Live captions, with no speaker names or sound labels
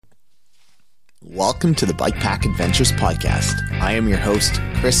Welcome to the Bike Pack Adventures podcast. I am your host,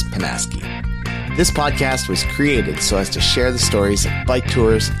 Chris Panaski. This podcast was created so as to share the stories of bike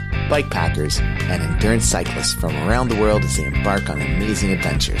tours, bike packers, and endurance cyclists from around the world as they embark on amazing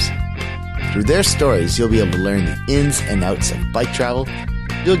adventures. Through their stories, you'll be able to learn the ins and outs of bike travel.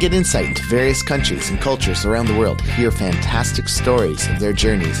 You'll get insight into various countries and cultures around the world, hear fantastic stories of their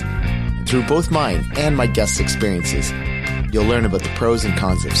journeys. And through both mine and my guests' experiences, you'll learn about the pros and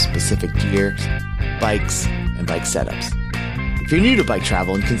cons of specific gear, bikes, and bike setups. If you're new to bike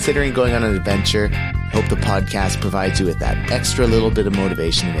travel and considering going on an adventure, I hope the podcast provides you with that extra little bit of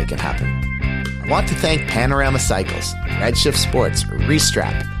motivation to make it happen. I want to thank Panorama Cycles, Redshift Sports,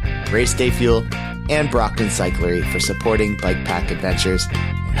 Restrap, Race Day Fuel, and Brockton Cyclery for supporting Bike Pack Adventures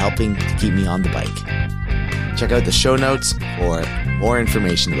and helping to keep me on the bike. Check out the show notes for more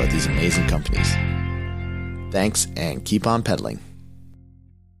information about these amazing companies. Thanks, and keep on pedaling.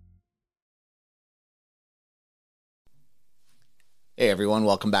 Hey everyone,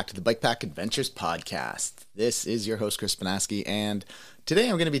 welcome back to the Bike Pack Adventures podcast. This is your host, Chris Panaski, and today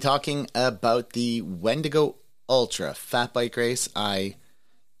I'm going to be talking about the Wendigo Ultra fat bike race I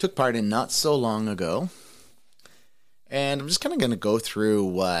took part in not so long ago. And I'm just kind of going to go through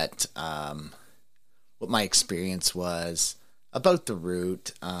what my experience was about the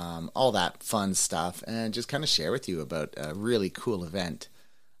route, all that fun stuff, and just kind of share with you about a really cool event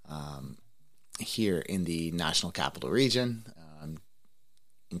here in the National Capital Region,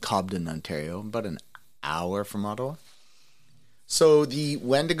 in Cobden, Ontario, about an hour from Ottawa. So the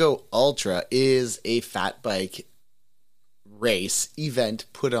Wendigo Ultra is a fat bike race event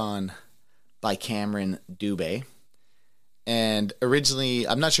put on by Cameron Dubé. And originally,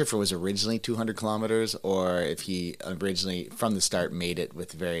 I'm not sure if it was originally 200 kilometers or if he originally, from the start, made it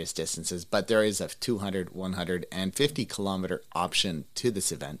with various distances. But there is a 200, 100, and 50 kilometer option to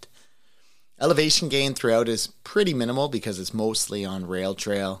this event. Elevation gain throughout is pretty minimal because it's mostly on rail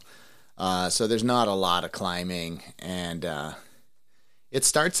trail. So there's not a lot of climbing. And it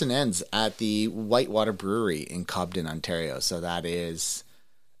starts and ends at the Whitewater Brewery in Cobden, Ontario. So that is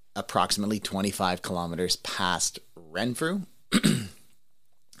approximately 25 kilometers past Renfrew.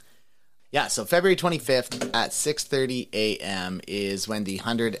 Yeah, so February 25th at 6:30 a.m. is when the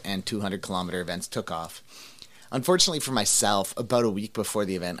 100 and 200 kilometer events took off. Unfortunately for myself, about a week before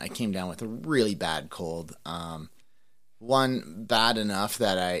the event, I came down with a really bad cold. One bad enough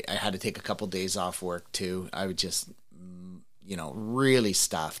that I had to take a couple days off work too. I would just, really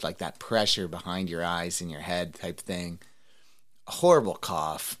stuffed, like that pressure behind your eyes and your head type thing. Horrible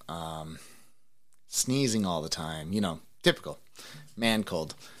cough, sneezing all the time, typical man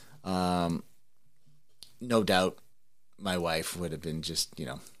cold. No doubt my wife would have been just,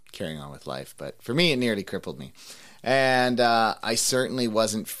 carrying on with life, but for me, it nearly crippled me. And I certainly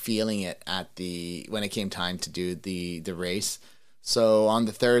wasn't feeling it when it came time to do the race. So on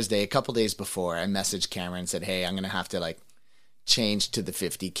the Thursday, a couple days before, I messaged Cameron and said, hey, I'm going to have to change to the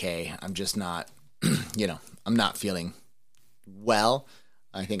 50K. I'm just not, I'm not feeling well.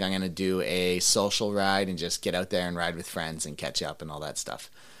 I think I'm going to do a social ride and just get out there and ride with friends and catch up and all that stuff.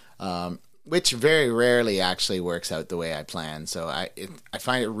 Which very rarely actually works out the way I plan. So I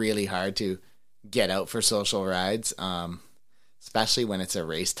find it really hard to get out for social rides, especially when it's a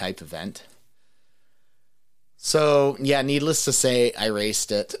race type event. So yeah, needless to say, I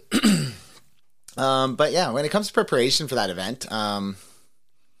raced it. But yeah, when it comes to preparation for that event, I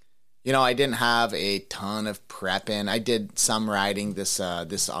didn't have a ton of prep in. I did some riding this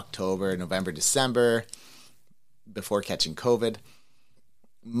October, November, December before catching COVID.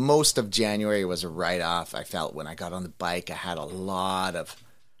 Most of January was a write-off. I felt when I got on the bike, I had a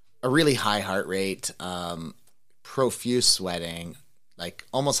really high heart rate, profuse sweating, like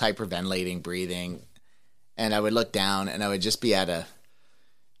almost hyperventilating, breathing. And I would look down and I would just be at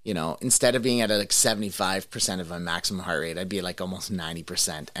instead of being at 75% of my maximum heart rate, I'd be almost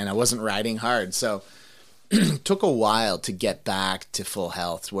 90%. And I wasn't riding hard. So it took a while to get back to full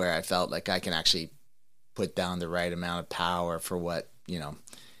health where I felt like I can actually put down the right amount of power for what,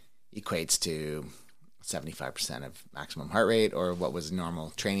 equates to 75% of maximum heart rate or what was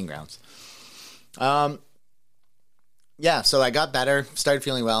normal training grounds. Yeah, so I got better, started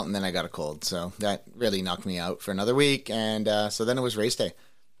feeling well, and then I got a cold. So that really knocked me out for another week. And so then it was race day.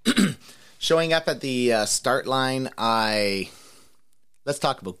 Showing up at the start line, let's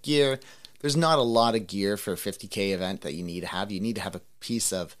talk about gear. There's not a lot of gear for a 50K event that you need to have. You need to have a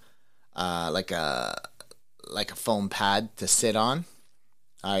piece of like a foam pad to sit on.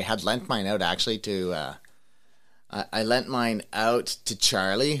 I had lent mine out actually to I lent mine out to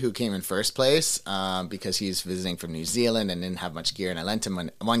Charlie, who came in first place, because he's visiting from New Zealand and didn't have much gear. And I lent him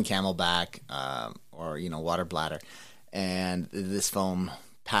one Camelback, or water bladder, and this foam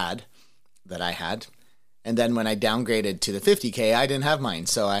pad that I had. And then when I downgraded to the 50K, I didn't have mine,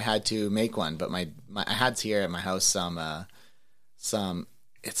 so I had to make one. But I had here at my house some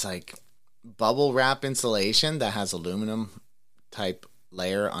it's like bubble wrap insulation that has aluminum type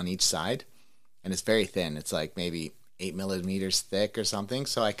layer on each side, and it's very thin. It's like maybe 8 millimeters thick or something.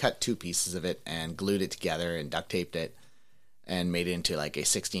 So I cut 2 pieces of it and glued it together and duct taped it and made it into like a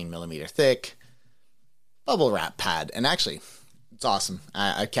 16 millimeter thick bubble wrap pad. And actually, it's awesome.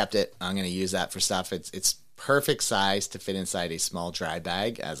 I kept it. I'm going to use that for stuff. It's perfect size to fit inside a small dry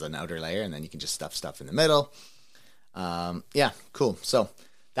bag as an outer layer, and then you can just stuff stuff in the middle. Yeah, cool. So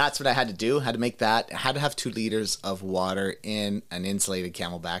that's what I had to do. I had to make that. I had to have 2 liters of water in an insulated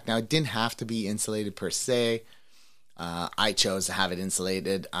Camelback. Now, it didn't have to be insulated per se. I chose to have it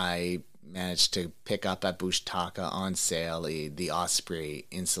insulated. I managed to pick up at Bushtaka on sale the Osprey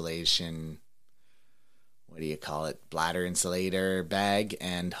insulation, what do you call it, bladder insulator bag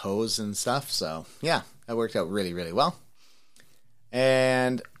and hose and stuff. So yeah, that worked out really, really well.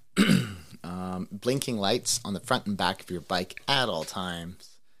 And blinking lights on the front and back of your bike at all times.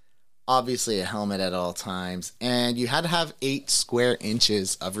 Obviously a helmet at all times. And you had to have 8 square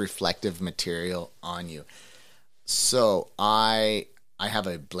inches of reflective material on you. So I have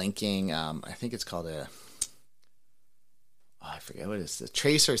a blinking, I think it's called I forget what it is. The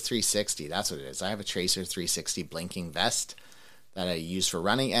Tracer 360. That's what it is. I have a Tracer 360 blinking vest that I use for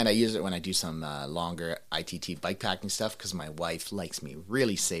running, and I use it when I do some longer ITT bike packing stuff because my wife likes me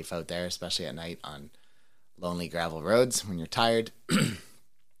really safe out there, especially at night on lonely gravel roads when you're tired.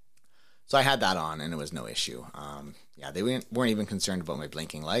 So I had that on, and it was no issue. Yeah, they weren't even concerned about my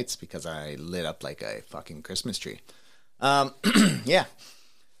blinking lights because I lit up like a fucking Christmas tree. Yeah.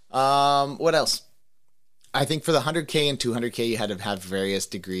 What else? I think for the 100K and 200K, you had to have various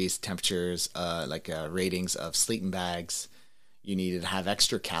degrees, temperatures, ratings of sleeping bags. You needed to have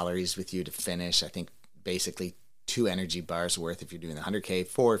extra calories with you to finish. I think basically 2 energy bars worth if you're doing the 100K,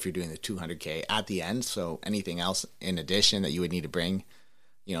 4 if you're doing the 200K at the end. So anything else in addition that you would need to bring,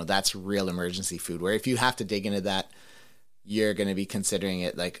 that's real emergency food. Where if you have to dig into that, you're going to be considering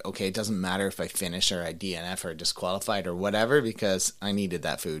it like, okay, it doesn't matter if I finish or I DNF or disqualified or whatever, because I needed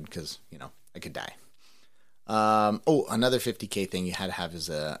that food because, I could die. Another 50K thing you had to have is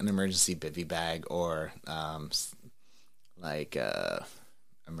an emergency bivy bag or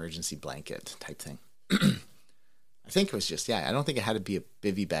emergency blanket type thing. I think it was just, I don't think it had to be a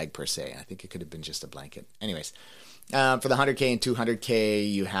bivy bag per se. I think it could have been just a blanket. Anyways, for the 100K and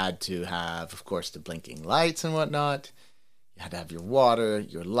 200K, you had to have, of course, the blinking lights and whatnot. You had to have your water,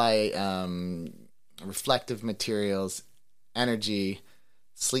 your light, reflective materials, energy,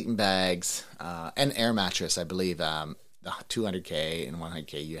 sleeping bags, and air mattress. I believe the 200K and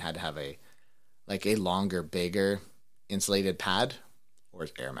 100K, you had to have a longer, bigger insulated pad or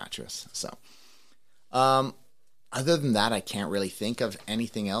air mattress. So other than that, I can't really think of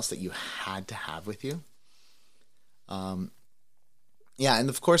anything else that you had to have with you. And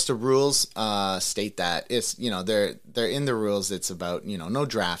of course the rules state that it's, they're in the rules. It's about, no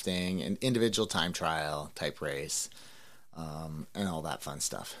drafting, an individual time trial type race, and all that fun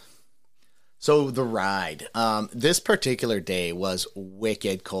stuff. So the ride, this particular day was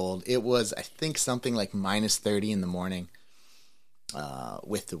wicked cold. It was, I think, something like minus 30 in the morning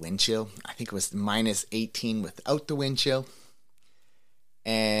with the wind chill. I think it was minus 18 without the wind chill.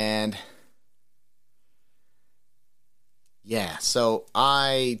 And yeah, so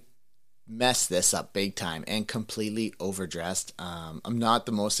I messed this up big time and completely overdressed. I'm not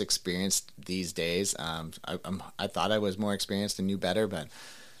the most experienced these days. I thought I was more experienced and knew better, but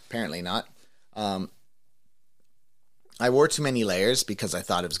apparently not. I wore too many layers because I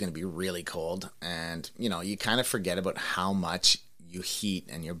thought it was going to be really cold. And, you kind of forget about how much you heat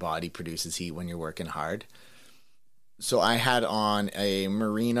and your body produces heat when you're working hard. So I had on a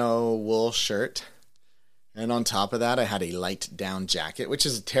merino wool shirt. And on top of that, I had a light down jacket, which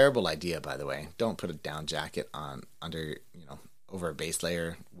is a terrible idea, by the way. Don't put a down jacket on under, over a base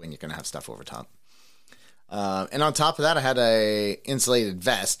layer when you're going to have stuff over top. And on top of that, I had a insulated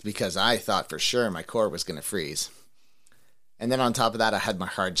vest because I thought for sure my core was going to freeze. And then on top of that, I had my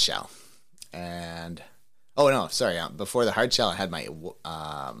hard shell. And, before the hard shell, I had my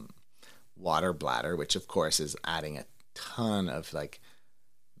water bladder, which of course is adding a ton of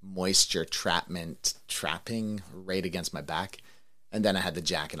moisture trapping right against my back. And then I had the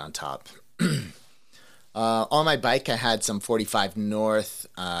jacket on top. On my bike, I had some 45 North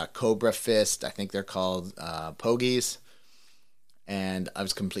Cobra Fist. I think they're called Pogies. And I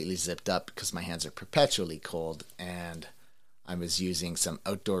was completely zipped up because my hands are perpetually cold. And I was using some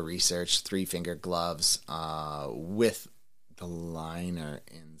Outdoor Research 3-finger gloves with the liner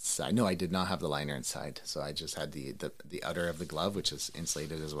inside. No, I did not have the liner inside. So I just had the outer of the glove, which is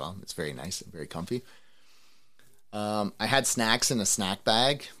insulated as well. It's very nice and very comfy. I had snacks in a snack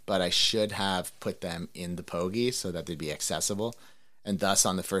bag, but I should have put them in the Pogie so that they'd be accessible. And thus,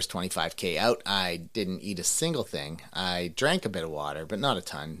 on the first 25K out, I didn't eat a single thing. I drank a bit of water, but not a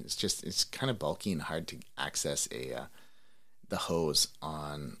ton. It's kind of bulky and hard to access the hose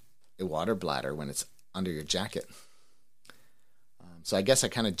on a water bladder when it's under your jacket. So I guess I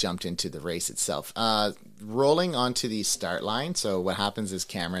kind of jumped into the race itself. Rolling onto the start line. So what happens is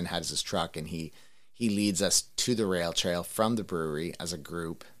Cameron has his truck, and he leads us to the rail trail from the brewery as a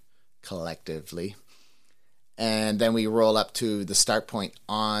group, collectively. And then we roll up to the start point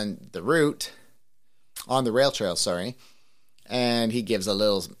on the rail trail, and he gives a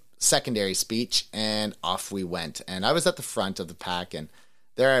little secondary speech, and off we went. And I was at the front of the pack, and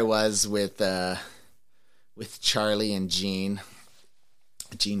there I was with Charlie and Gene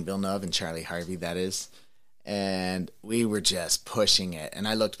Villeneuve and Charlie Harvey, that is. And we were just pushing it. And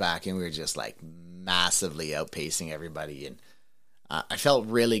I looked back, and we were just like massively outpacing everybody. And I felt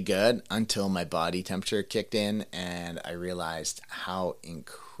really good until my body temperature kicked in, and I realized how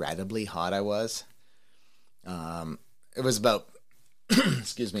incredibly hot I was. It was about,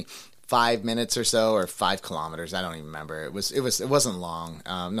 5 minutes or so, or 5 kilometers. I don't even remember. It wasn't long.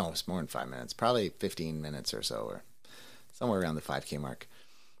 No, it was more than 5 minutes. Probably 15 minutes or so, or somewhere around the 5K mark.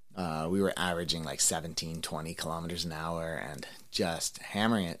 We were averaging like 17, 20 kilometers an hour and just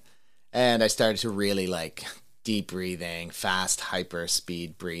hammering it. And I started to really like deep breathing, fast hyper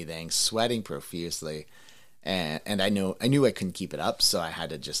speed breathing, sweating profusely. And I knew I couldn't keep it up. So I had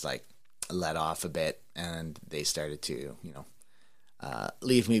to just like let off a bit, and they started to,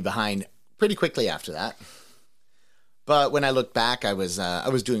 leave me behind pretty quickly after that. But when I look back, I was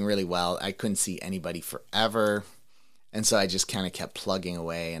doing really well. I couldn't see anybody forever. And so I just kind of kept plugging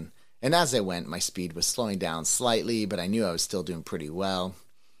away. And as I went, my speed was slowing down slightly, but I knew I was still doing pretty well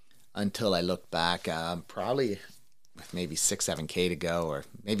until I looked back, probably with maybe 6-7K to go, or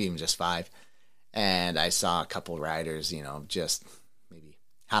maybe even just 5. And I saw a couple riders, just maybe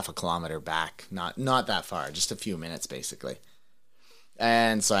half a kilometer back, not that far, just a few minutes basically.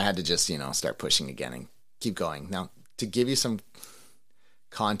 And so I had to just, start pushing again and keep going. Now, to give you some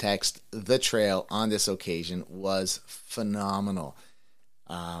context, the trail on this occasion was phenomenal.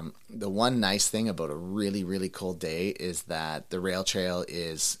 The one nice thing about a really, really cold day is that the rail trail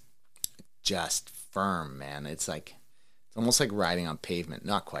is just firm, man. It's almost like riding on pavement.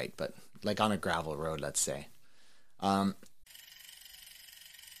 Not quite, but like on a gravel road, let's say.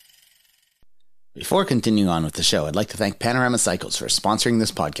 Before continuing on with the show, I'd like to thank Panorama Cycles for sponsoring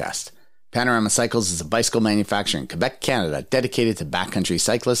this podcast. Panorama Cycles is a bicycle manufacturer in Quebec, Canada, dedicated to backcountry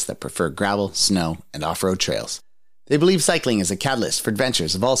cyclists that prefer gravel, snow, and off-road trails. They believe cycling is a catalyst for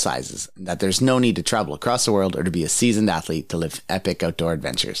adventures of all sizes, and that there's no need to travel across the world or to be a seasoned athlete to live epic outdoor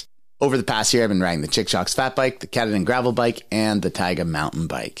adventures. Over the past year, I've been riding the Chick-Shock's Fatbike, the Cadogan Gravel Bike, and the Taiga Mountain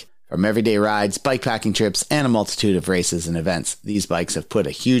Bike. From everyday rides, bikepacking trips, and a multitude of races and events, these bikes have put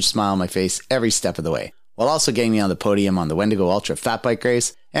a huge smile on my face every step of the way, while also getting me on the podium on the Wendigo Ultra Fatbike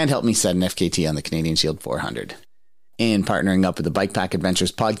race and helped me set an FKT on the Canadian Shield 400. In partnering up with the Bike Pack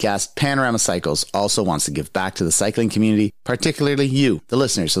Adventures podcast, Panorama Cycles also wants to give back to the cycling community, particularly you, the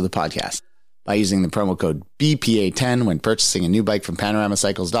listeners of the podcast. By using the promo code BPA10 when purchasing a new bike from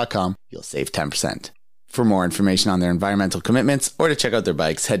panoramacycles.com, you'll save 10%. For more information on their environmental commitments or to check out their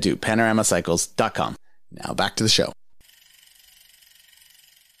bikes, head to panoramacycles.com. Now back to the show.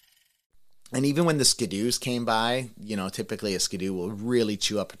 And even when the skidoos came by, typically a skidoo will really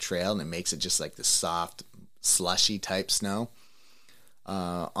chew up a trail and it makes it just like the soft, slushy type snow.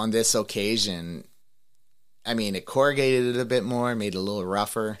 On this occasion, it corrugated it a bit more, made it a little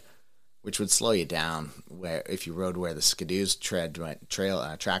rougher, which would slow you down if you rode where the skidoo's track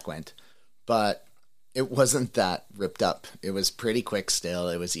went. But it wasn't that ripped up. It was pretty quick still.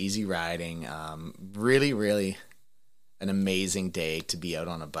 It was easy riding. Really, really an amazing day to be out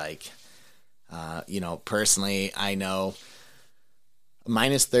on a bike. Personally, I know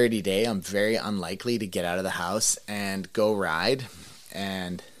minus 30 day, I'm very unlikely to get out of the house and go ride.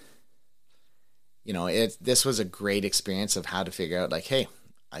 And, this was a great experience of how to figure out hey,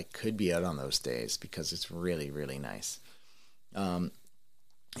 I could be out on those days because it's really, really nice.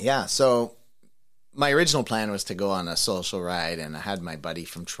 So my original plan was to go on a social ride, and I had my buddy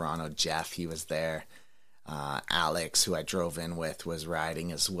from Toronto, Jeff, he was there. Alex, who I drove in with, was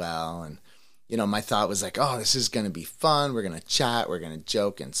riding as well. And, my thought was like, oh, this is going to be fun. We're going to chat. We're going to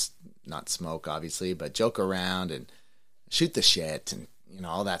joke and not smoke, obviously, but joke around and shoot the shit and,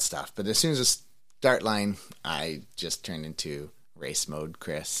 all that stuff. But as soon as the start line, I just turned into race mode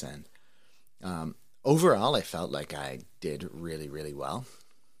Chris. And overall, I felt like I did really, really well.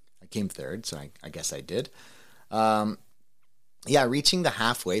 I came third, so I guess I did. Reaching the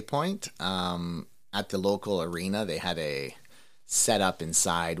halfway point at the local arena, they had a setup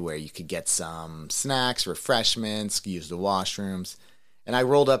inside where you could get some snacks, refreshments, use the washrooms. And I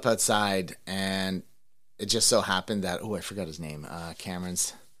rolled up outside, and it just so happened that, I forgot his name,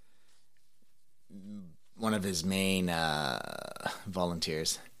 Cameron's, one of his main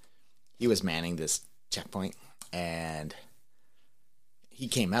volunteers. He was manning this checkpoint, and he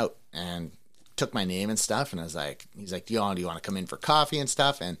came out and took my name and stuff, and he's like, do you want to come in for coffee and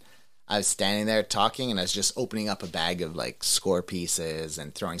stuff? And I was standing there talking, and I was just opening up a bag of like score pieces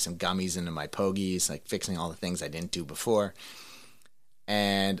and throwing some gummies into my pogies, like fixing all the things I didn't do before.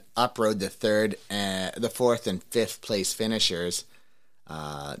 And up rode the fourth and fifth place finishers,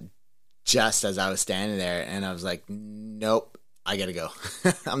 just as I was standing there, and I was like, nope, I gotta go.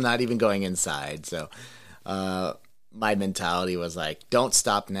 I'm not even going inside. So my mentality was like, don't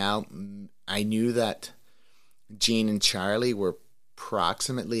stop now. I knew that Gene and Charlie were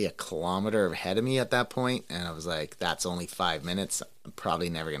approximately a kilometer ahead of me at that point, and I was like, that's only 5 minutes. I'm probably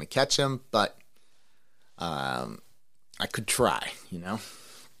never going to catch them, but I could try,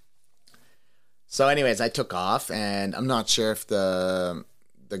 So anyways, I took off, and I'm not sure if the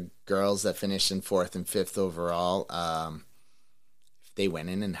girls that finished in fourth and fifth overall, if they went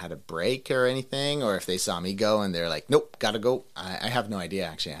in and had a break or anything, or if they saw me go and they're like, nope, gotta go. I have no idea,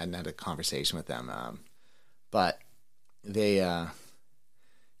 actually. I hadn't had a conversation with them. But they, I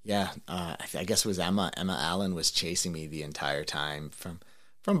guess it was Emma. Emma Allen was chasing me the entire time from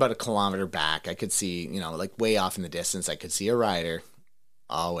about a kilometer back. I could see, like way off in the distance, I could see a rider,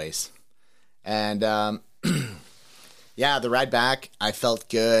 always. And, the ride back, I felt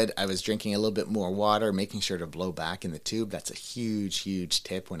good. I was drinking a little bit more water, making sure to blow back in the tube. That's a huge, huge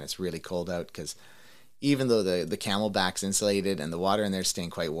tip when it's really cold out, because even though the Camelback's insulated and the water in there is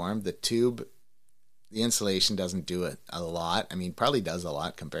staying quite warm, the tube, the insulation doesn't do it a lot. I mean, probably does a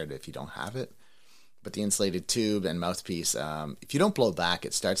lot compared to if you don't have it. But the insulated tube and mouthpiece, if you don't blow back,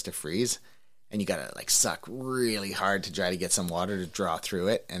 it starts to freeze, and you gotta like suck really hard to try to get some water to draw through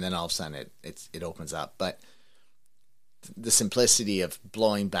it, and then all of a sudden it opens up. But the simplicity of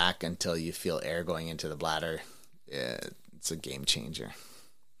blowing back until you feel air going into the bladder, it's a game changer.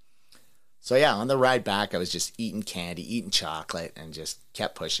 So yeah, on the ride back, I was just eating candy, eating chocolate, and just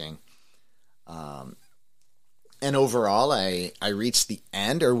kept pushing. And overall, I reached the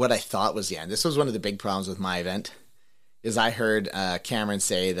end, or what I thought was the end. This was one of the big problems with my event, is I heard Cameron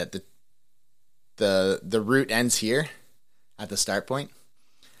say that the route ends here at the start point.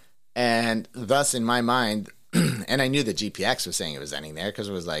 And thus, in my mind, and I knew the GPX was saying it was ending there, because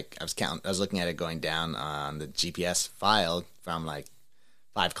it was like, I was looking at it going down on the GPS file from like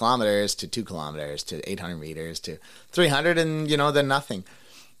 5 kilometers to 2 kilometers to 800 meters to 300, and then nothing.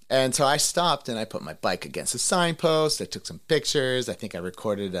 And so I stopped and I put my bike against a signpost. I took some pictures. I think I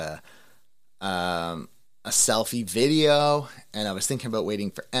recorded a selfie video, and I was thinking about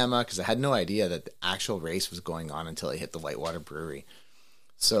waiting for Emma, because I had no idea that the actual race was going on until I hit the Whitewater Brewery.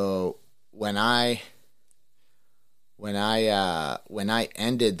 So when I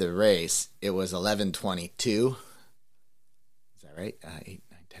ended the race, it was 11:22. Is that right? 8,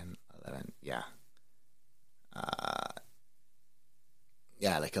 9, 10, 11. Yeah.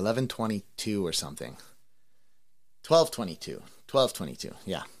 Like 11:22 or something. 12:22.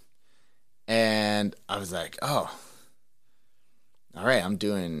 Yeah. And I was like, oh, all right, I'm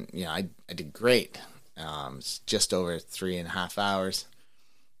doing, I did great. It's just over 3.5 hours.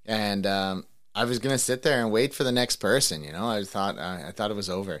 And I was going to sit there and wait for the next person, I thought it was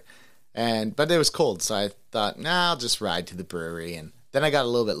over. But it was cold, so I thought, I'll just ride to the brewery. And then I got a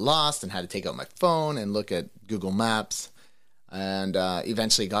little bit lost and had to take out my phone and look at Google Maps. And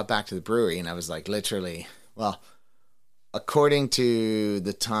eventually got back to the brewery, and I was like, literally, well, according to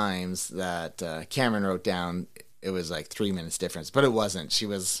the times that Cameron wrote down, it was like 3 minutes difference, but it wasn't. She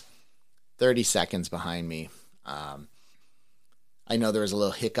was 30 seconds behind me. I know there was a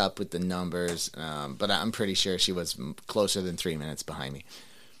little hiccup with the numbers, but I'm pretty sure she was closer than 3 minutes behind me.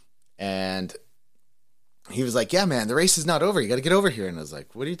 And he was like, yeah, man, the race is not over. You got to get over here. And I was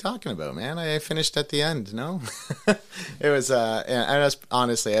like, what are you talking about, man? I finished at the end. No, it was,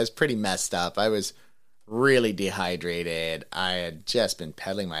 honestly, I was pretty messed up. I was really dehydrated. I had just been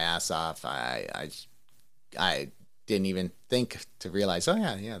pedaling my ass off. I I didn't even think to realize, oh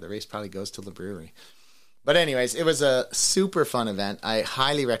yeah, the race probably goes to the brewery. But anyways, it was a super fun event. I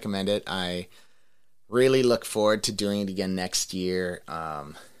highly recommend it. I really look forward to doing it again next year.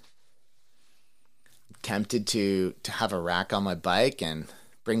 Tempted to have a rack on my bike and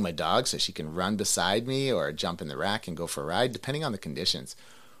bring my dog so she can run beside me or jump in the rack and go for a ride, depending on the conditions.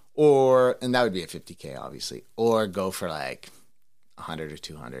 And that would be a 50K, obviously. Or go for like 100 or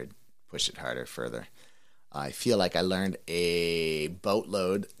 200, push it harder, further. I feel like I learned a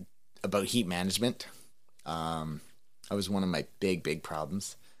boatload about heat management. That was one of my big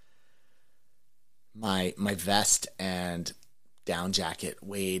problems. My vest and down jacket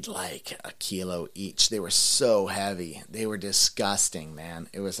weighed like a kilo each. They were so heavy. They were disgusting, man.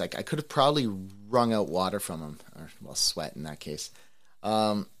 It was like I could have probably wrung out water from them, or sweat in that case.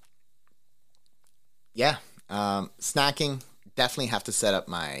 Snacking, definitely have to set up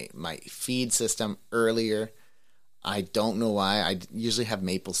my feed system earlier. I don't know why. I usually have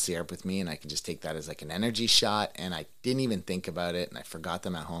maple syrup with me, and I can just take that as like an energy shot, and I didn't even think about it, and I forgot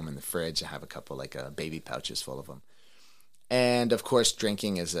them at home in the fridge. I have a couple like baby pouches full of them. And of course,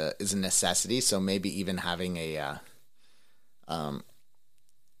 drinking is a necessity. So maybe even having a what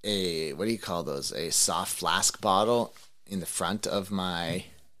do you call those? A soft flask bottle in the front of my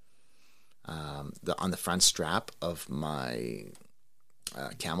on the front strap of my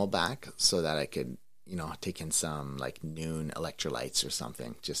Camelback, so that I could take in some like noon electrolytes or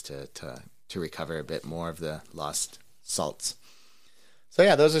something, just to recover a bit more of the lost salts. So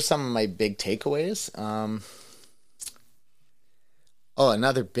yeah, those are some of my big takeaways.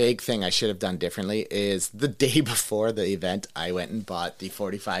 Another big thing I should have done differently is the day before the event, I went and bought the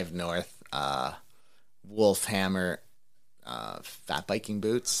 45 North Wolf Hammer fat biking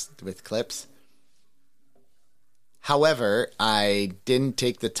boots with clips. However, I didn't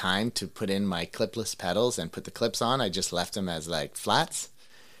take the time to put in my clipless pedals and put the clips on. I just left them as like flats.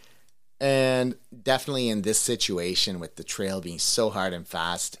 And definitely in this situation with the trail being so hard and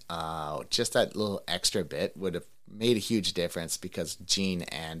fast, just that little extra bit would have made a huge difference, because Gene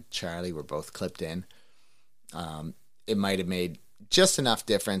and Charlie were both clipped in. It might have made just enough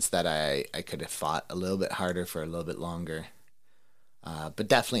difference that I could have fought a little bit harder for a little bit longer. But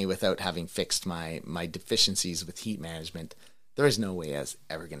definitely without having fixed my deficiencies with heat management, there was no way I was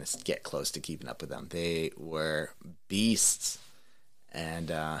ever going to get close to keeping up with them. They were beasts. And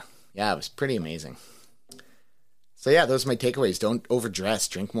it was pretty amazing. So yeah, those are my takeaways. Don't overdress,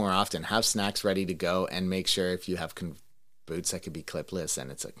 drink more often, have snacks ready to go, and make sure if you have boots that could be clipless and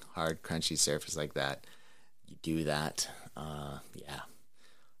it's a hard, crunchy surface like that, you do that.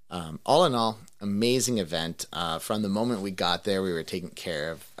 All in all, amazing event. From the moment we got there, we were taken care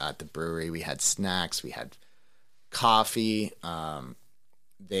of at the brewery. We had snacks, we had coffee. One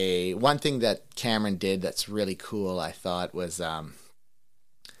thing that Cameron did that's really cool, I thought, was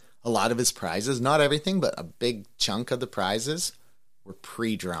a lot of his prizes, not everything, but a big chunk of the prizes were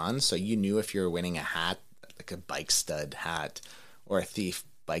pre-drawn. So you knew if you were winning a hat, like a bike stud hat, or a Thief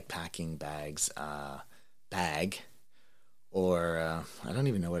bike packing bag, or I don't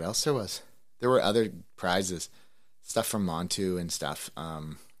even know what else there was. There were other prizes, stuff from Montu and stuff. So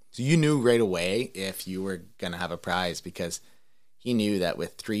you knew right away if you were going to have a prize, because he knew that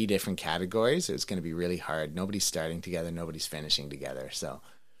with 3 different categories, it was going to be really hard. Nobody's starting together, nobody's finishing together. So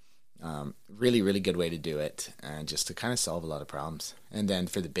really, really good way to do it, and just to kind of solve a lot of problems. And then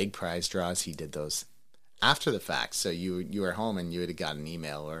for the big prize draws, he did those after the fact. So you were home and you would have got an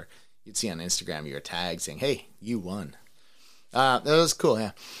email, or you'd see on Instagram your tag saying, "Hey, you won." That was cool,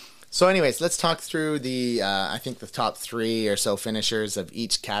 yeah. So anyways, let's talk through I think the top 3 or so finishers of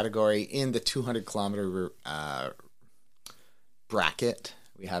each category in the 200 kilometer bracket.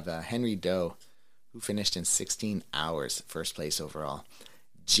 We have Henry Doe, who finished in 16 hours, first place overall.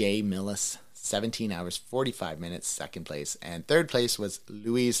 Jay Millis, 17 hours, 45 minutes, second place. And third place was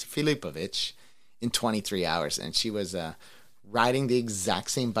Louise Filipovic in 23 hours. And she was riding the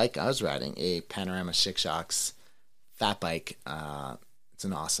exact same bike I was riding, a Panorama Six Shocks fat bike. It's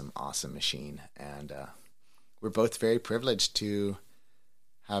an awesome, awesome machine. And we're both very privileged to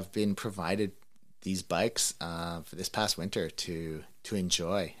have been provided these bikes for this past winter to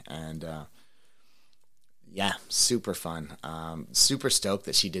enjoy. And super fun. Super stoked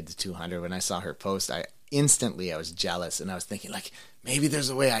that she did the 200. When I saw her post, I was jealous, and I was thinking, like, maybe there's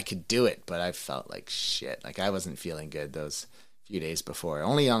a way I could do it, but I felt like shit. Like, I wasn't feeling good those few days before.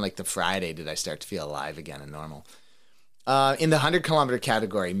 Only on like the Friday did I start to feel alive again and normal. In the 100 kilometer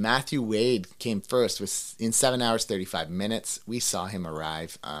category, Matthew Wade came first in 7 hours 35 minutes. We saw him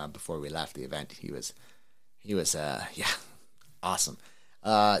arrive before we left the event. He was awesome.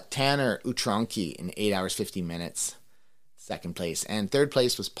 Tanner Utronki in 8 hours 50 minutes, second place. And third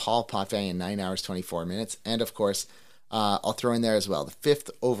place was Paul Potvin in 9 hours 24 minutes. And of course, I'll throw in there as well, the fifth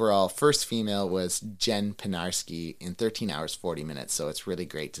overall first female was Jen Pinarski in 13 hours 40 minutes. So it's really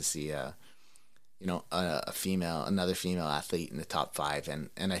great to see another female athlete in the top five.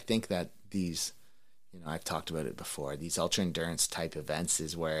 And I think that these, I've talked about it before, these ultra endurance type events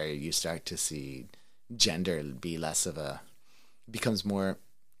is where you start to see gender be becomes more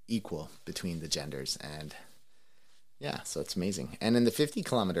equal between the genders. And yeah, so it's amazing. And in the 50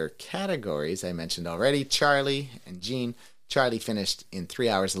 kilometer categories, I mentioned already, Charlie and Jean. Charlie finished in 3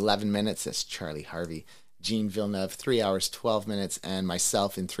 hours 11 minutes. That's Charlie Harvey. Jean Villeneuve, 3 hours 12 minutes. And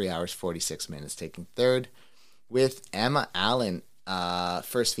myself in 3 hours 46 minutes, taking third. With Emma Allen,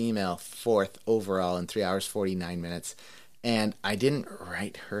 first female, fourth overall in 3 hours 49 minutes. And I didn't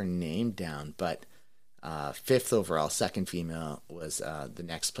write her name down, but fifth overall, second female was the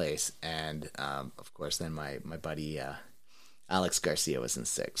next place, and of course then my buddy Alex Garcia was in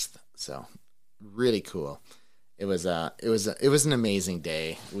sixth. So really cool. It was an amazing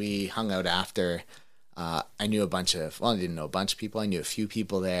day. We hung out after. I didn't know a bunch of people. I knew a few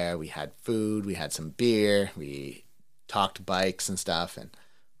people there. We had food, we had some beer, we talked bikes and stuff, and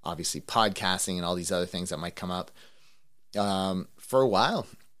obviously podcasting and all these other things that might come up for a while.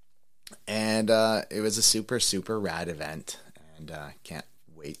 And it was a super, super rad event, and can't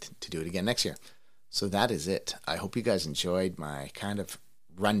wait to do it again next year. So that is it. I hope you guys enjoyed my kind of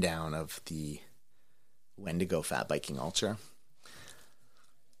rundown of the Wendigo Fatbiking Ultra.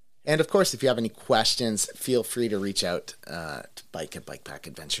 And of course, if you have any questions, feel free to reach out to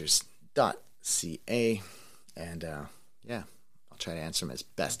bike@bikepackadventures.ca. And I'll try to answer them as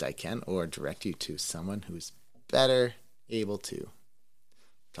best I can, or direct you to someone who's better able to.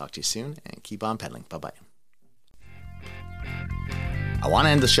 Talk to you soon, and keep on pedaling. Bye-bye. I want to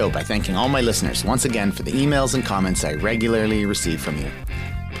end the show by thanking all my listeners once again for the emails and comments I regularly receive from you.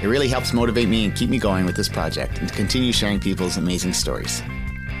 It really helps motivate me and keep me going with this project and to continue sharing people's amazing stories.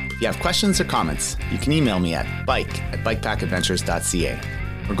 If you have questions or comments, you can email me at bike@bikepackadventures.ca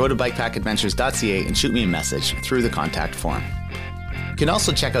or go to bikepackadventures.ca and shoot me a message through the contact form. You can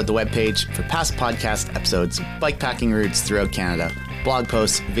also check out the webpage for past podcast episodes, bikepacking routes throughout Canada, blog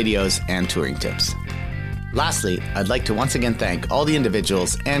posts, videos, and touring tips. Lastly, I'd like to once again thank all the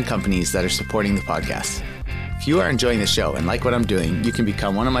individuals and companies that are supporting the podcast. If you are enjoying the show and like what I'm doing, you can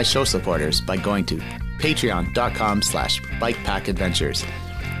become one of my show supporters by going to patreon.com/bikepackadventures.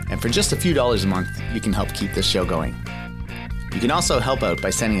 And for just a few dollars a month, you can help keep this show going. You can also help out by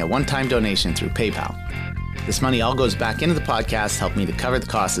sending a one-time donation through PayPal. This money all goes back into the podcast, help me to cover the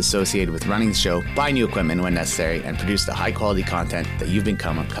costs associated with running the show, buy new equipment when necessary, and produce the high-quality content that you've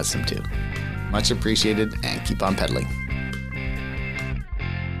become accustomed to. Much appreciated, and keep on pedaling.